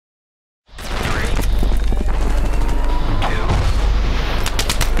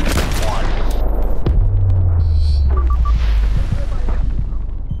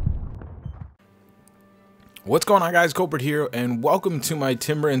What's going on, guys? Culprit here, and welcome to my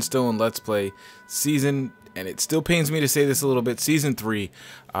Timber and Stone Let's Play season, and it still pains me to say this a little bit, season 3.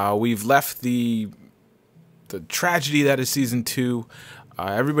 We've left the tragedy that is season 2.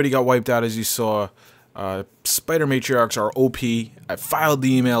 Everybody got wiped out, as you saw. Spider matriarchs are OP. I filed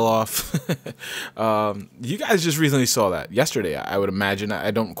the email off. You guys just recently saw that yesterday, I would imagine.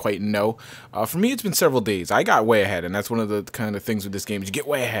 I don't quite know. For me, it's been several days. I got way ahead, and that's one of the kind of things with this game is you get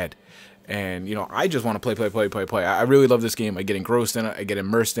way ahead. And, you know, I just want to play. I really love this game. I get engrossed in it. I get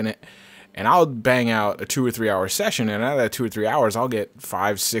immersed in it. And I'll bang out a 2 or 3 hour session. And out of that 2 or 3 hours, I'll get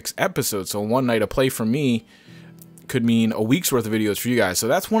 5, 6 episodes. So one night of play for me could mean a week's worth of videos for you guys. So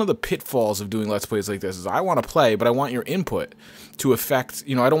that's one of the pitfalls of doing Let's Plays like this is I want to play, but I want your input to affect,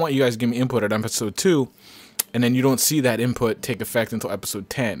 you know, I don't want you guys to give me input at episode 2. And then you don't see that input take effect until episode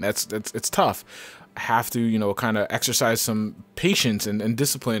 10. It's tough. I have to, you know, kind of exercise some patience and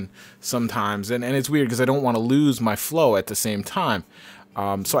discipline sometimes, and it's weird because I don't want to lose my flow at the same time.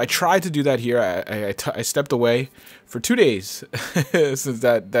 So I tried to do that here. I stepped away for 2 days since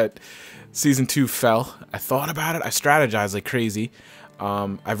that season 2 fell. I thought about it. I strategized like crazy.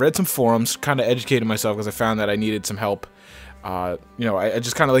 I've read some forums, kind of educated myself because I found that I needed some help. You know, I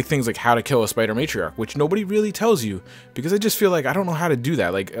just kind of like things like how to kill a spider matriarch, which nobody really tells you, because I just feel like I don't know how to do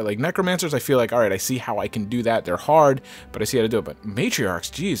that. Like necromancers, I feel like, all right, I see how I can do that. They're hard, but I see how to do it. But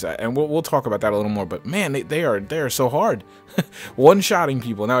matriarchs, geez, and we'll talk about that a little more. But man, they are so hard. One-shotting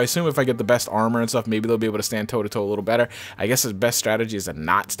people. Now, I assume if I get the best armor and stuff, maybe they'll be able to stand toe-to-toe a little better. I guess the best strategy is to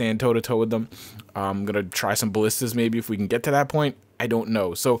not stand toe-to-toe with them. I'm going to try some ballistas maybe if we can get to that point. I don't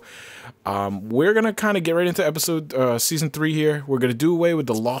know. So we're going to kind of get right into season 3 here. We're going to do away with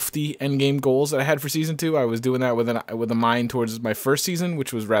the lofty endgame goals that I had for season 2. I was doing that with a mind towards my first season,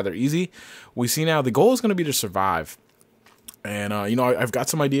 which was rather easy. We see now the goal is going to be to survive. And, you know, I've got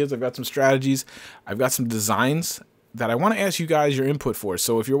some ideas. I've got some strategies. I've got some designs that I want to ask you guys your input for.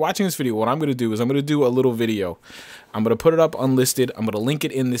 So if you're watching this video, what I'm going to do is I'm going to do a little video. I'm going to put it up unlisted. I'm going to link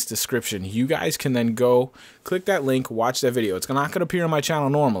it in this description. You guys can then go click that link, watch that video. It's not going to appear on my channel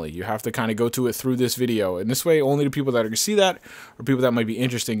normally. You have to kind of go to it through this video. And this way, only the people that are going to see that are people that might be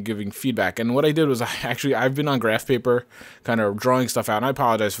interested in giving feedback. And what I did was I've been on graph paper kind of drawing stuff out. And I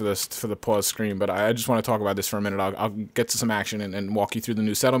apologize for the pause screen, but I just want to talk about this for a minute. I'll get to some action and walk you through the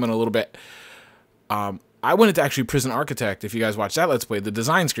new settlement a little bit. I went into actually Prison Architect, if you guys watch that Let's Play, the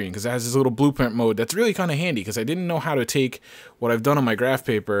design screen, because it has this little blueprint mode that's really kind of handy, because I didn't know how to take what I've done on my graph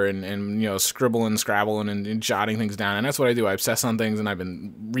paper and you know, scribbling, scrabbling, and jotting things down, and that's what I do. I obsess on things, and I've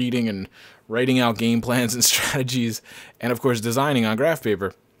been reading and writing out game plans and strategies, and of course designing on graph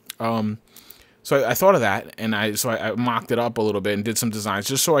paper. So I thought of that, and I mocked it up a little bit and did some designs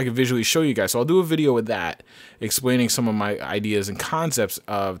just so I could visually show you guys. So I'll do a video with that, explaining some of my ideas and concepts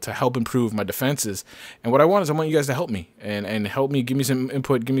to help improve my defenses. And what I want is I want you guys to help me and help me, give me some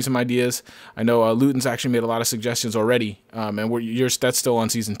input, give me some ideas. I know Luton's actually made a lot of suggestions already, and that's still on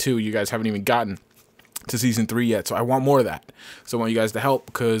season 2. You guys haven't even gotten to season 3 yet, so I want more of that. So I want you guys to help,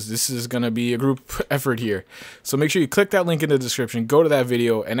 because this is going to be a group effort here. So make sure you click that link in the description, go to that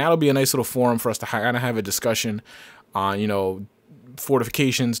video, and that'll be a nice little forum for us to kind of have a discussion on, you know,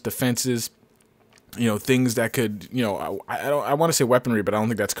 fortifications, defenses, you know, things that could, you know, I want to say weaponry, but I don't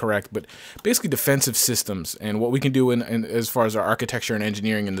think that's correct, but basically defensive systems and what we can do in as far as our architecture and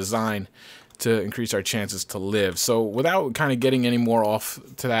engineering and design to increase our chances to live. So without kind of getting any more off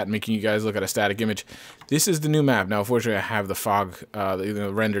to that and making you guys look at a static image, this is the new map. Now, unfortunately, I have the fog,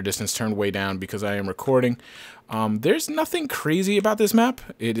 the render distance turned way down because I am recording. There's nothing crazy about this map.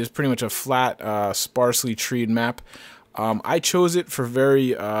 It is pretty much a flat, sparsely treed map. I chose it for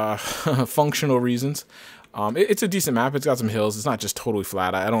very functional reasons. It's a decent map. It's got some hills. It's not just totally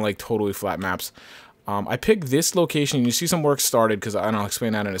flat. I don't like totally flat maps. I picked this location. You see some work started, because I'll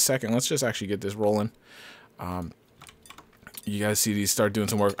explain that in a second. Let's just actually get this rolling. You guys see these start doing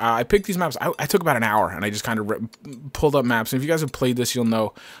some work. I picked these maps. I took about an hour, and I just kind of pulled up maps. And if you guys have played this, you'll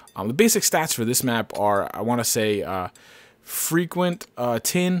know. The basic stats for this map are, I want to say, frequent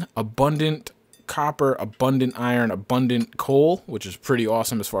tin, abundant copper, abundant iron, abundant coal, which is pretty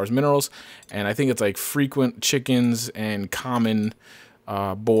awesome as far as minerals. And I think it's like frequent chickens and common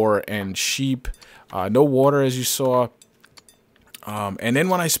boar and sheep. No water, as you saw. And then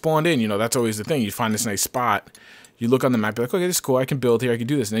when I spawned in, you know, that's always the thing. You find this nice spot. You look on the map, you're like, okay, this is cool. I can build here. I can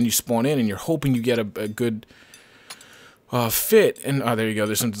do this. And then you spawn in, and you're hoping you get a good fit. And there you go.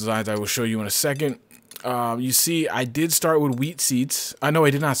 There's some designs I will show you in a second. You see, I did start with wheat seeds. No,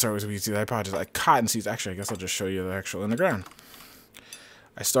 I did not start with wheat seeds. I apologize. Like cotton seeds. Actually, I guess I'll just show you the actual in the ground.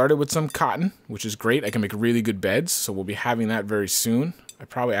 I started with some cotton, which is great. I can make really good beds, so we'll be having that very soon. I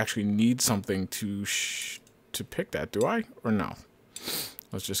probably actually need something to to pick that, do I? Or no?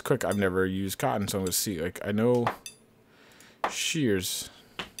 Let's just click. I've never used cotton, so I'm going to see. Like, I know shears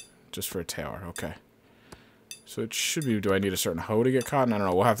just for a tailor. Okay. So it should be, do I need a certain hoe to get cotton? I don't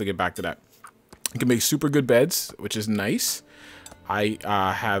know. We'll have to get back to that. You can make super good beds, which is nice. I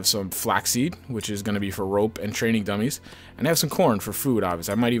have some flaxseed, which is going to be for rope and training dummies. And I have some corn for food,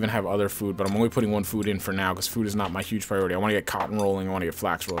 obviously. I might even have other food, but I'm only putting one food in for now because food is not my huge priority. I want to get cotton rolling. I want to get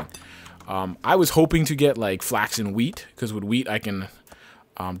flax rolling. I was hoping to get, like, flax and wheat, because with wheat I can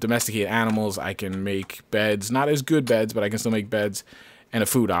domesticate animals. I can make beds. Not as good beds, but I can still make beds. And a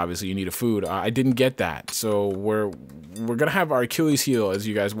food, obviously. You need a food. I didn't get that. So we're going to have our Achilles heel, as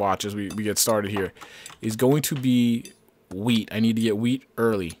you guys watch, as we get started here, is going to be wheat. I need to get wheat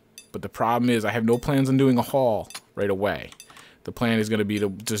early. But the problem is I have no plans on doing a haul right away. The plan is going to be to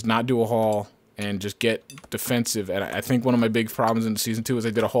just not do a haul and just get defensive. And I think one of my big problems in Season 2 is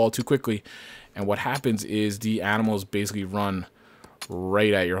I did a haul too quickly. And what happens is the animals basically run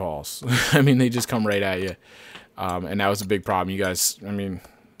right at your hauls. I mean, they just come right at you. And that was a big problem. You guys, I mean,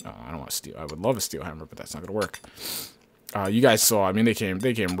 I don't want to steal. I would love a steel hammer, but that's not going to work. You guys saw, I mean, they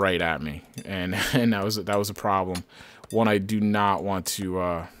came right at me. And that was a problem. One I do not want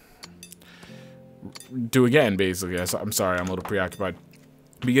to do again, basically. I'm sorry, I'm a little preoccupied.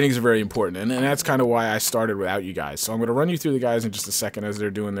 Beginnings are very important, and that's kind of why I started without you guys. So I'm going to run you through the guys in just a second as they're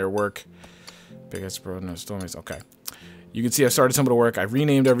doing their work. Biggest bro, no stormies. Okay. You can see I've started some of the work. I've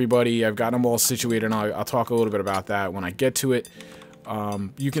renamed everybody. I've got them all situated, and I'll talk a little bit about that when I get to it.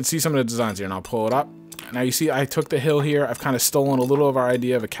 You can see some of the designs here, and I'll pull it up. Now you see I took the hill here. I've kind of stolen a little of our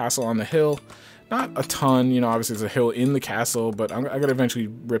idea of a castle on the hill. Not a ton, you know, obviously there's a hill in the castle, but I gotta eventually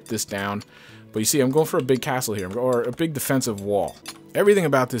rip this down. But you see, I'm going for a big castle here, or a big defensive wall. Everything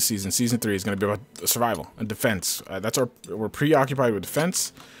about this season, Season 3, is going to be about survival and defense. We're preoccupied with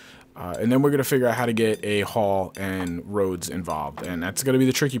defense, and then we're going to figure out how to get a haul and roads involved. And that's going to be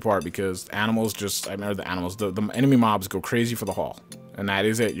the tricky part, because animals just, I remember the animals, the enemy mobs go crazy for the haul. And that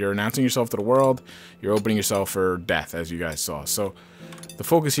is it. You're announcing yourself to the world. You're opening yourself for death, as you guys saw. So the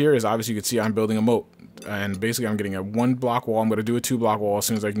focus here is, obviously, you can see I'm building a moat. And basically, I'm getting a 1-block wall. I'm going to do a 2-block wall as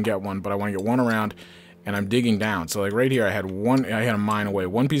soon as I can get one. But I want to get one around, and I'm digging down. So, like, right here, I had a mine away.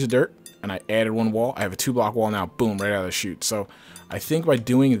 One piece of dirt, and I added one wall. I have a 2-block wall now. Boom, right out of the chute. So I think by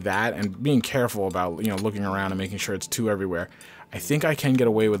doing that and being careful about, you know, looking around and making sure it's 2 everywhere, I think I can get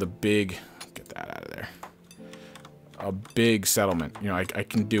away with a big... Get that out of there. A big settlement. You know, I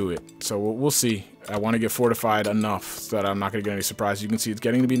can do it. So we'll see. I want to get fortified enough so that I'm not going to get any surprises. You can see it's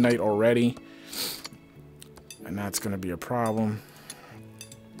getting to be night already. And that's going to be a problem.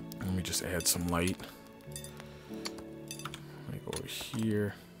 Let me just add some light. Let me go over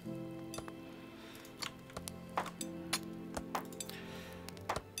here.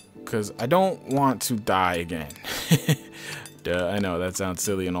 Because I don't want to die again. Duh, I know, that sounds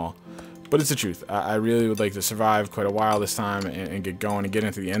silly and all. But it's the truth. I really would like to survive quite a while this time and get going and get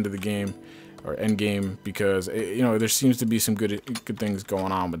into the end of the game. Or end game. Because, you know, there seems to be some good things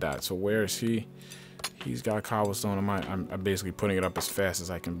going on with that. So where is he? He's got cobblestone. I'm basically putting it up as fast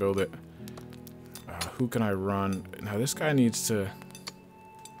as I can build it. Who can I run? Now this guy needs to...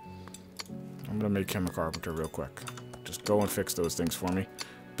 I'm going to make him a carpenter real quick. Just go and fix those things for me.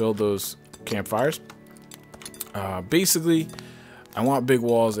 Build those campfires. Basically, I want big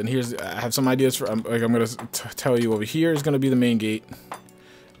walls. And I have some ideas for... like I'm going to tell you, over here is going to be the main gate.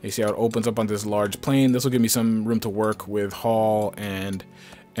 You see how it opens up on this large plain. This will give me some room to work with haul and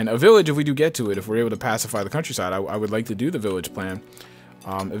a village if we do get to it. If we're able to pacify the countryside, I would like to do the village plan.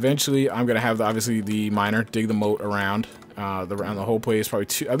 Eventually, I'm going to have, obviously, the miner dig the moat around the whole place,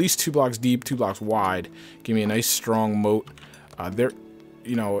 probably at least 2 blocks deep, 2 blocks wide. Give me a nice, strong moat.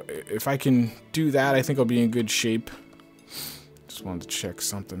 You know, if I can do that, I think I'll be in good shape. Just wanted to check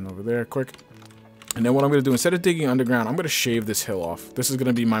something over there quick. And then what I'm going to do, instead of digging underground, I'm going to shave this hill off. This is going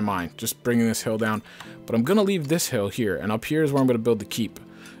to be my mine, just bringing this hill down. But I'm going to leave this hill here, and up here is where I'm going to build the keep.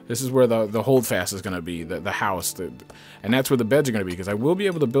 This is where the holdfast is going to be, the house. And that's where the beds are going to be, because I will be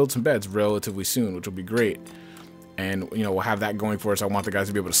able to build some beds relatively soon, which will be great. And, you know, we'll have that going for us. I want the guys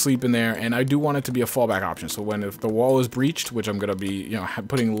to be able to sleep in there, and I do want it to be a fallback option. So if the wall is breached, which I'm going to be, you know,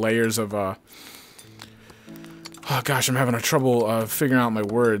 putting layers of... oh, gosh, I'm having trouble figuring out my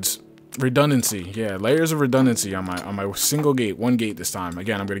words. Redundancy, yeah, layers of redundancy on my single gate, 1 gate this time.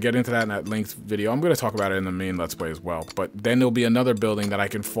 Again, I'm going to get into that in that length video. I'm going to talk about it in the main Let's Play as well. But then there'll be another building that I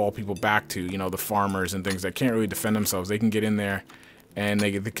can fall people back to, you know, the farmers and things that can't really defend themselves. They can get in there and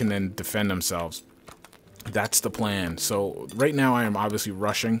they can then defend themselves. That's the plan. So right now I am obviously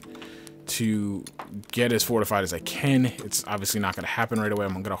rushing to get as fortified as I can. It's obviously not going to happen right away.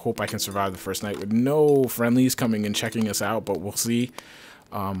 I'm going to hope I can survive the first night with no friendlies coming and checking us out, but we'll see.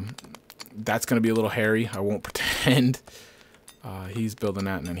 That's going to be a little hairy. I won't pretend. He's building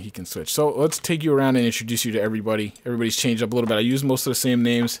that, and then he can switch. So let's take you around and introduce you to everybody. Everybody's changed up a little bit. I used most of the same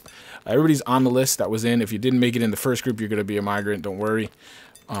names. Everybody's on the list that was in. If you didn't make it in the first group, you're going to be a migrant. Don't worry.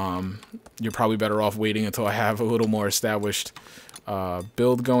 You're probably better off waiting until I have a little more established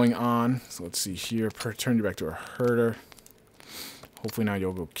build going on. So let's see here. Turn you back to a herder. Hopefully now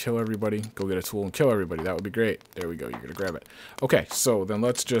you'll go kill everybody. Go get a tool and kill everybody. That would be great. There we go. You're going to grab it. Okay, so then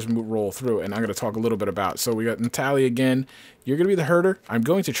let's just roll through. And I'm going to talk a little bit about. So we got Natalia again. You're going to be the herder. I'm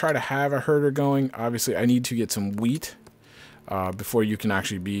going to try to have a herder going. Obviously, I need to get some wheat before you can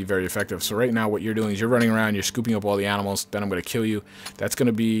actually be very effective. So right now what you're doing is you're running around. You're scooping up all the animals. Then I'm going to kill you. That's going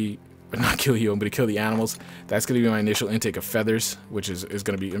to be... not kill you, I'm going to kill the animals. That's going to be my initial intake of feathers, which is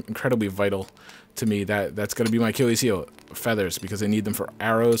going to be incredibly vital to me. That's going to be my Achilles heel, feathers, because I need them for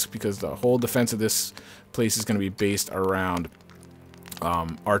arrows, because the whole defense of this place is going to be based around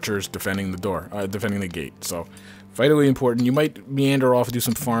archers defending the door, defending the gate. So vitally important. You might meander off, do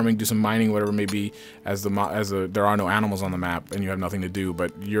some farming, do some mining, whatever it may be, as there are no animals on the map and you have nothing to do.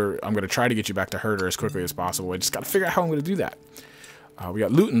 But I'm going to try to get you back to herder as quickly as possible. I just got to figure out how I'm going to do that. We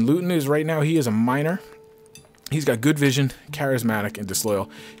got Luton. Luton is right now, he is a miner. He's got good vision, charismatic, and disloyal.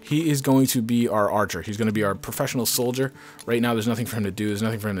 He is going to be our archer. He's going to be our professional soldier. Right now, there's nothing for him to do. There's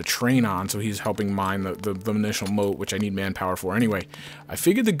nothing for him to train on, so he's helping mine the initial moat, which I need manpower for anyway. I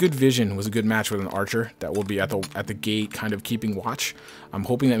figured the good vision was a good match with an archer that will be at the gate, kind of keeping watch. I'm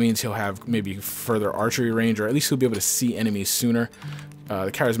hoping that means he'll have maybe further archery range, or at least he'll be able to see enemies sooner.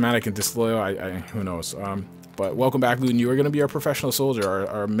 The charismatic and disloyal, who knows. But welcome back, Luton. You are going to be our professional soldier,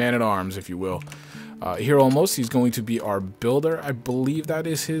 our man-at-arms, if you will. Here almost, he's going to be our builder. I believe that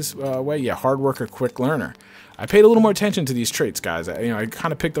is his way. Yeah, hard worker, quick learner. I paid a little more attention to these traits, guys. I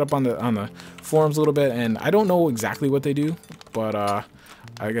kind of picked it up on the forums a little bit, and I don't know exactly what they do, but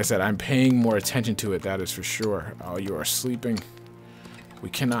like I said, I'm paying more attention to it. That is for sure. Oh, you are sleeping. We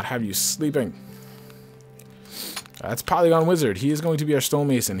cannot have you sleeping. That's Polygon Wizard. He is going to be our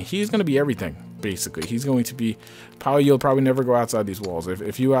stonemason. He's going to be everything, basically. He's going to be... You'll probably never go outside these walls.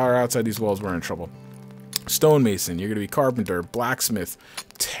 If you are outside these walls, we're in trouble. Stonemason. You're going to be carpenter, blacksmith,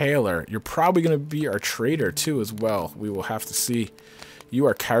 tailor. You're probably going to be our trader, too, as well. We will have to see. You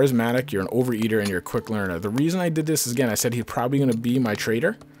are charismatic. You're an overeater, and you're a quick learner. The reason I did this is, again, I said he's probably going to be my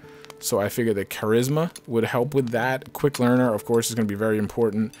trader. So I figured that charisma would help with that. Quick learner, of course, is going to be very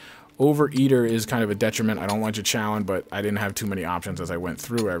important. Overeater is kind of a detriment. I don't want you challenge, but I didn't have too many options as I went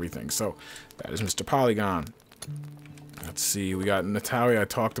through everything. So that is Mr. Polygon. Let's see. We got Natalia. I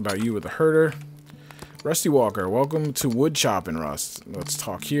talked about you with the herder. Rusty Walker. Welcome to wood chopping, Rust. Let's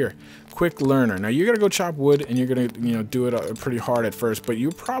talk here. Quick learner. Now you're gonna go chop wood, and you're gonna do it pretty hard at first, but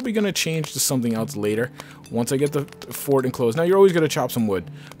you're probably gonna change to something else later once I get the fort enclosed. Now you're always gonna chop some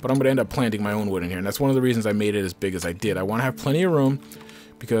wood, but I'm gonna end up planting my own wood in here, and that's one of the reasons I made it as big as I did. I want to have plenty of room.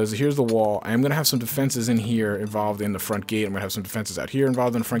 Because here's the wall. I am going to have some defenses in here involved in the front gate. I'm going to have some defenses out here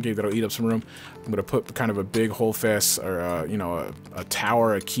involved in the front gate that'll eat up some room. I'm going to put kind of a big holdfast or, a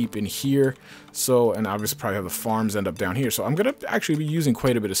tower, a keep in here. So, and obviously probably have the farms end up down here. So I'm going to actually be using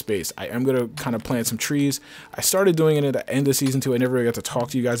quite a bit of space. I am going to kind of plant some trees. I started doing it at the end of season 2. I never really got to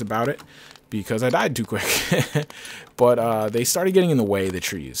talk to you guys about it because I died too quick. But they started getting in the way, the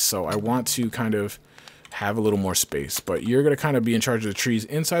trees. So I want to kind of have a little more space, but you're going to kind of be in charge of the trees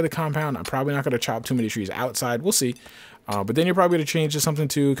inside the compound. I'm probably not going to chop too many trees outside. We'll see. But then you're probably going to change to something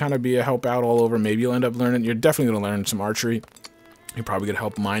to kind of be a help out all over. Maybe you'll end up learning. You're definitely going to learn some archery. You're probably going to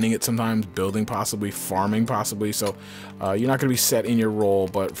help mining it sometimes, building possibly, farming possibly. So you're not going to be set in your role,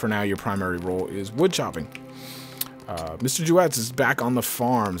 but for now your primary role is wood chopping. Mr. Duets is back on the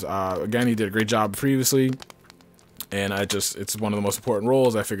farms. Again, he did a great job previously, and it's one of the most important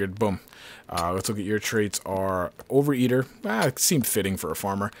roles. I figured, boom. Let's look at your traits. Are overeater. It seemed fitting for a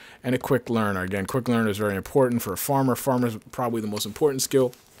farmer. And a quick learner. Again, quick learner is very important for a farmer. Farmer is probably the most important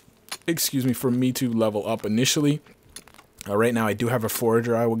skill, for me to level up initially. Right now, I do have a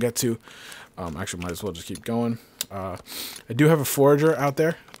forager I will get to. Actually, might as well just keep going. I do have a forager out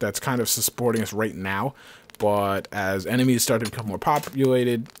there that's kind of supporting us right now. But as enemies start to become more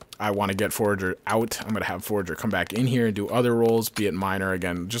populated, I want to get Forager out. I'm going to have Forager come back in here and do other roles, be it miner,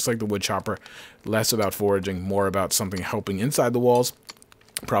 again, just like the wood chopper. Less about foraging, more about something helping inside the walls.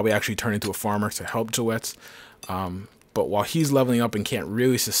 Probably actually turn into a farmer to help Gillettes. But while he's leveling up and can't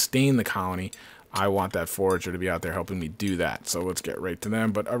really sustain the colony, I want that forager to be out there helping me do that. So let's get right to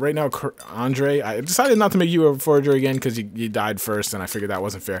them. But right now, Andre, I decided not to make you a forager again because you died first, and I figured that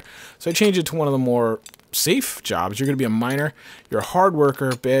wasn't fair. So I changed it to one of the more safe jobs. You're going to be a miner. You're a hard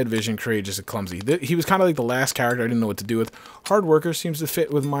worker, bad vision, courageous, and clumsy. He was kind of like the last character I didn't know what to do with. Hard worker seems to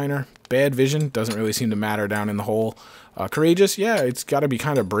fit with miner. Bad vision doesn't really seem to matter down in the hole. Courageous, yeah, it's got to be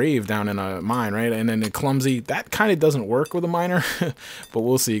kind of brave down in a mine, right? And then the clumsy, that kind of doesn't work with a miner. But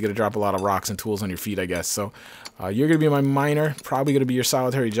we'll see. You're going to drop a lot of rocks and tools on your feet, I guess. So you're going to be my miner. Probably going to be your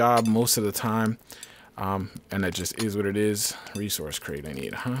solitary job most of the time. And that just is what it is. Resource crate I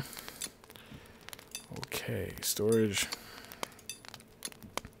need, huh? Okay, storage.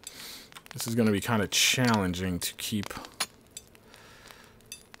 This is going to be kind of challenging to keep,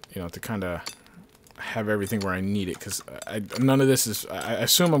 you know, to kind of have everything where I need it, because none of this is, I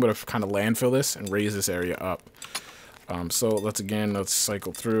assume I'm going to kind of landfill this and raise this area up. So let's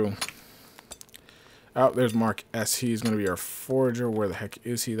cycle through. Oh, there's Mark S. He's going to be our forager. Where the heck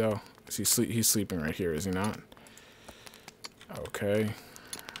is he, though? He's sleeping right here, is he not? Okay.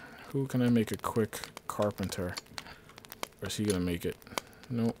 Who can I make a quick carpenter? Or is he going to make it?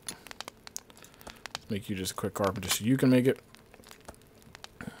 Nope. Make you just a quick carpenter so you can make it.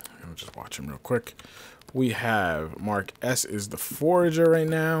 I'll just watch him real quick. We have Mark S. is the forager right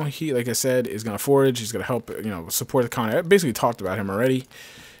now. He, like I said, is going to forage. He's going to help, you know, support the colony. I basically talked about him already.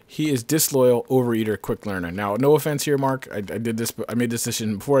 He is disloyal, overeater, quick learner. Now, no offense here, Mark. I did this, but I made this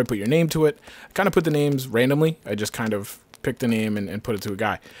decision before I put your name to it. I kind of put the names randomly. I just kind of picked a name and put it to a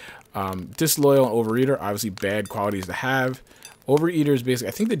guy. Disloyal and overeater, obviously bad qualities to have. Overeater is basically,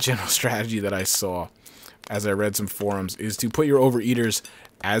 I think the general strategy that I saw as I read some forums is to put your overeaters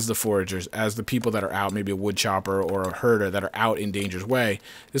as the foragers, as the people that are out, maybe a wood chopper or a herder that are out in danger's way.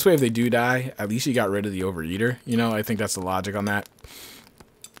 This way, if they do die, at least you got rid of the overeater. You know, I think that's the logic on that.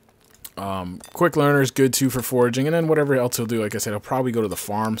 Quick learner is good too for foraging, and then whatever else he'll do, like I said, he'll probably go to the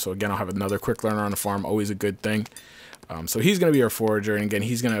farm. So again, I'll have another quick learner on the farm, always a good thing. So he's going to be our forager, and again,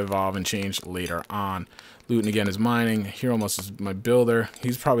 he's going to evolve and change later on. Looting again is mining. Hero almost is my builder.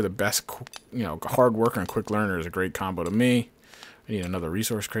 He's probably the best, you know, hard worker and quick learner is a great combo to me. I need another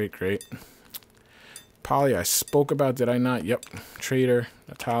resource crate. Great. Polly, I spoke about, did I not? Yep. Trader.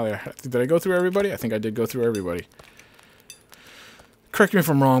 Natalia. Did I go through everybody? I think I did go through everybody. Correct me if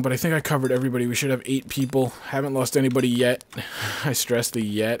I'm wrong, but I think I covered everybody. We should have 8 people. Haven't lost anybody yet. I stress the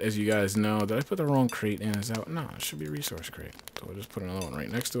yet, as you guys know. Did I put the wrong crate in? Is that, no, it should be a resource crate. So we'll just put another one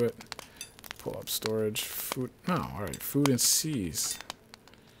right next to it. Pull up storage. Food. No, alright. Food and seas.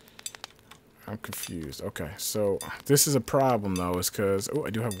 I'm confused. Okay, so this is a problem, though, is because, oh, I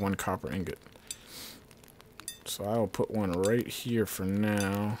do have 1 copper ingot. So I'll put one right here for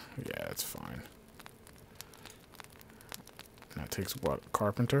now. Yeah, it's fine. That takes what?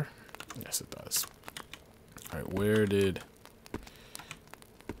 Carpenter? Yes, it does. Alright, where did...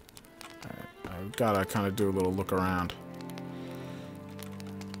 Alright, I've got to kind of do a little look around.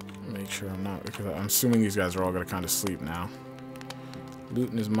 Make sure I'm not... Because I'm assuming these guys are all going to kind of sleep now.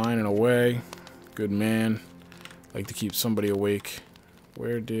 Looting is mining away. Good man. Like to keep somebody awake.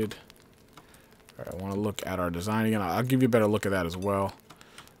 Where did... Alright, I want to look at our design again. I'll give you a better look at that as well.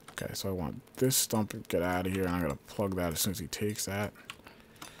 Okay, so I want this stump to get out of here, and I'm going to plug that as soon as he takes that.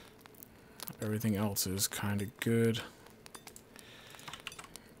 Everything else is kind of good.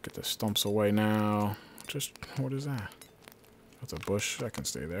 Get the stumps away now. Just, what is that? That's a bush. That can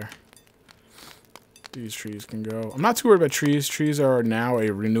stay there. These trees can go. I'm not too worried about trees. Trees are now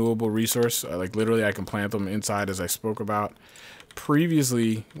a renewable resource. Like, literally, I can plant them inside, as I spoke about.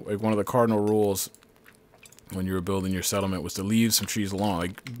 Previously, like, one of the cardinal rules when you were building your settlement was to leave some trees alone.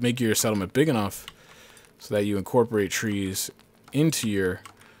 Like, make your settlement big enough so that you incorporate trees into your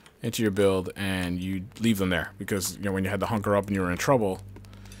build and you leave them there, because, you know, when you had to hunker up and you were in trouble,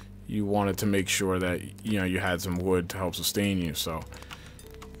 you wanted to make sure that, you know, you had some wood to help sustain you. So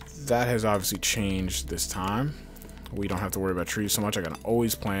that has obviously changed this time. We don't have to worry about trees so much. I can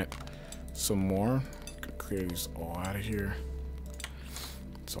always plant some more. Clear these all out of here.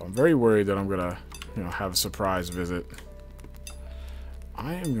 So I'm very worried that I'm gonna, you know, have a surprise visit.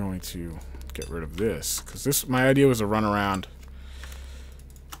 I am going to get rid of this, because this, my idea was to run around.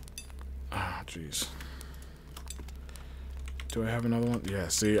 Oh, jeez. Do I have another one? Yeah,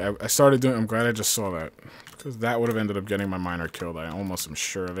 see, I started doing, I'm glad I just saw that, because that would have ended up getting my miner killed. I almost am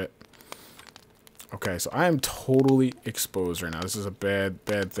sure of it. Okay, so I am totally exposed right now. This is a bad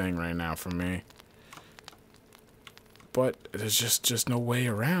thing right now for me. But there's just no way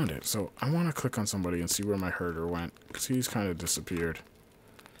around it. So I want to click on somebody and see where my herder went, because he's kind of disappeared.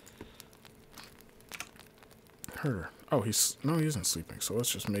 Herder. Oh, no, he isn't sleeping. So let's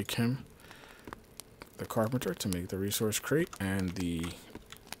just make him the carpenter to make the resource crate and the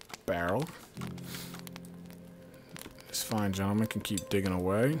barrel. This fine gentleman can keep digging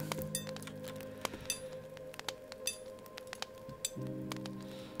away.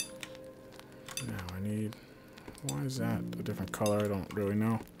 Now I need... Why is that a different color? I don't really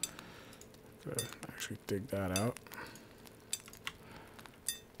know. Gotta actually dig that out.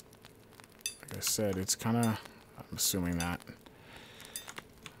 Like I said, it's kind of... I'm assuming that.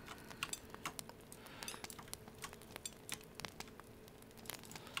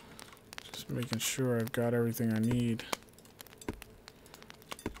 Just making sure I've got everything I need.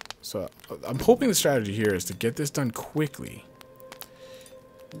 So I'm hoping the strategy here is to get this done quickly.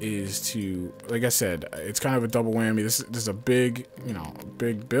 Is to, like I said, it's kind of a double whammy. This is a big, you know,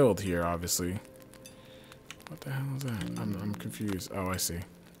 big build here, obviously. What the hell is that? I'm confused. Oh, I see.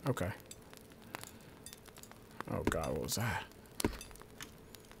 Okay. Oh God, what was that?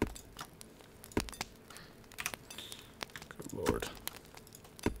 Good Lord.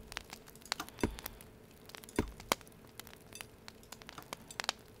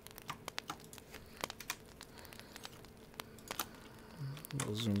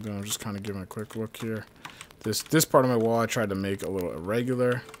 I'll zoom in. I'm just kind of giving a quick look here. This part of my wall I tried to make a little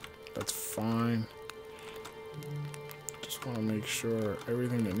irregular. That's fine. Just want to make sure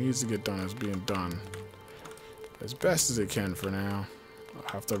everything that needs to get done is being done as best as it can for now.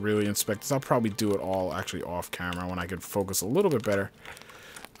 I'll have to really inspect this. I'll probably do it all actually off camera when I could focus a little bit better.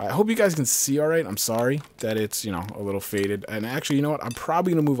 I hope you guys can see all right. I'm sorry that it's, you know, a little faded. And actually, you know what? I'm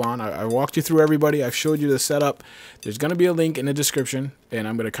probably going to move on. I walked you through everybody. I've showed you the setup. There's going to be a link in the description, and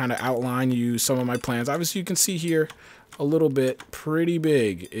I'm going to kind of outline you some of my plans. Obviously, you can see here a little bit, pretty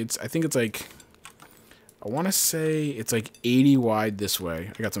big. I think it's like, I want to say it's like 80 wide this way.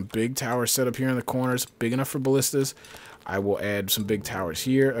 I got some big towers set up here in the corners, big enough for ballistas. I will add some big towers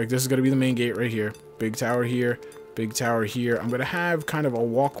here. Like, this is going to be the main gate right here. Big tower here. Big tower here. I'm going to have kind of a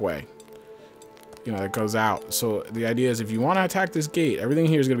walkway, you know, that goes out. So the idea is if you want to attack this gate, everything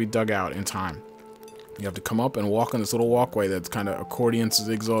here is going to be dug out in time. You have to come up and walk on this little walkway that's kind of accordion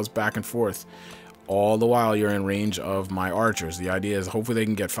zigzags back and forth. All the while you're in range of my archers. The idea is hopefully they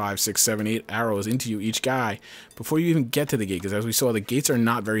can get 5, 6, 7, 8 arrows into you each guy before you even get to the gate. Because as we saw, the gates are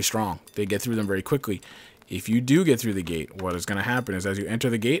not very strong. They get through them very quickly. If you do get through the gate, what is going to happen is as you enter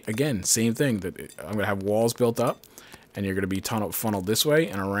the gate, again, same thing. That I'm going to have walls built up, and you're going to be funneled this way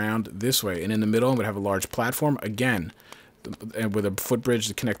and around this way. And in the middle, I'm going to have a large platform, again, and with a footbridge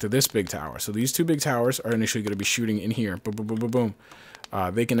to connect to this big tower. So these two big towers are initially going to be shooting in here. Boom, boom, boom, boom, boom.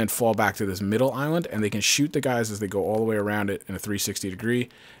 They can then fall back to this middle island, and they can shoot the guys as they go all the way around it in a 360 degree.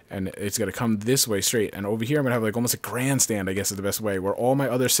 And it's going to come this way straight. And over here, I'm going to have like almost a grandstand, I guess is the best way, where all my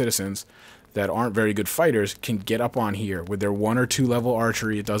other citizens that aren't very good fighters can get up on here with their 1 or 2 level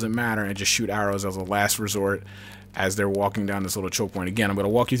archery. It doesn't matter, and just shoot arrows as a last resort as they're walking down this little choke point. Again, I'm going to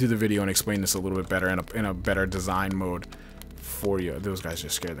walk you through the video and explain this a little bit better in a better design mode for you. Those guys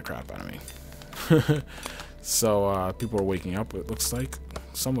just scared the crap out of me. So people are waking up, it looks like.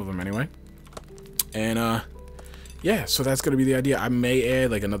 Some of them anyway. And yeah, so that's going to be the idea. I may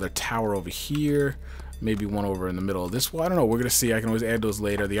add like another tower over here. Maybe one over in the middle of this wall. I don't know. We're going to see. I can always add those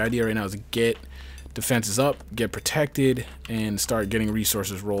later. The idea right now is to get defenses up, get protected, and start getting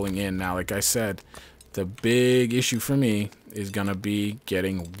resources rolling in. Now, like I said, the big issue for me is going to be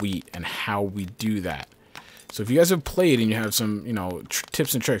getting wheat and how we do that. So if you guys have played and you have some, you know,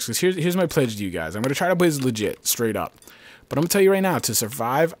 tips and tricks, because here's my pledge to you guys. I'm going to try to play this legit, straight up. But I'm going to tell you right now, to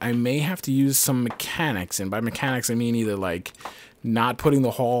survive, I may have to use some mechanics. And by mechanics, I mean either like not putting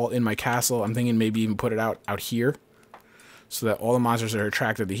the hall in my castle. I'm thinking maybe even put it out here so that all the monsters that are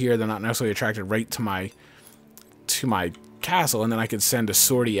attracted to here, they're not necessarily attracted right to my castle. And then I could send a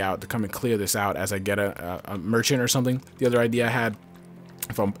sortie out to come and clear this out as I get a merchant or something. The other idea I had,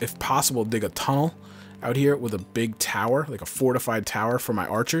 if possible, dig a tunnel out here with a big tower, like a fortified tower for my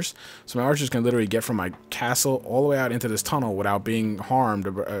archers. So my archers can literally get from my castle all the way out into this tunnel without being harmed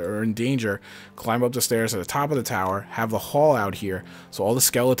or in danger, climb up the stairs to the top of the tower, have the hall out here. So all the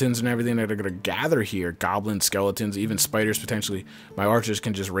skeletons and everything that are going to gather here, goblins, skeletons, even spiders potentially, my archers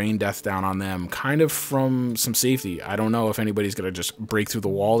can just rain death down on them, kind of from some safety. I don't know if anybody's going to just break through the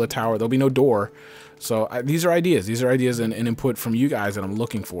wall of the tower. There'll be no door. So these are ideas. These are ideas and input from you guys that I'm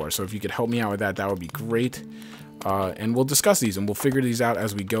looking for. So if you could help me out with that, that would be great. And we'll discuss these and we'll figure these out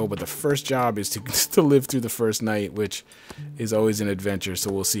as we go. But the first job is to live through the first night, which is always an adventure.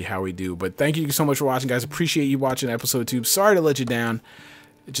 So we'll see how we do. But thank you so much for watching, guys. Appreciate you watching episode 2. Sorry to let you down.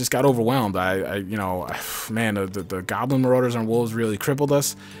 It just got overwhelmed. You know, man, the goblin marauders on wolves really crippled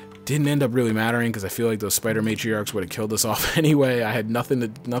us. Didn't end up really mattering because I feel like those spider matriarchs would have killed us off anyway. I had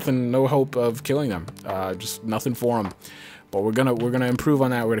no hope of killing them. Just nothing for them. But we're gonna improve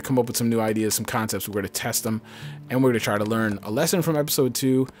on that. We're gonna come up with some new ideas, some concepts. We're gonna test them, and we're gonna try to learn a lesson from episode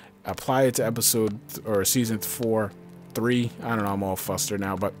 2, apply it to episode or season 4, 3. I don't know. I'm all flustered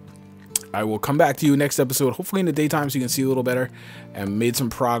now, but I will come back to you next episode, hopefully in the daytime, so you can see a little better. And made some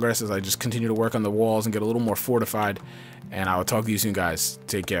progress as I just continue to work on the walls and get a little more fortified. And I will talk to you soon, guys.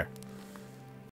 Take care.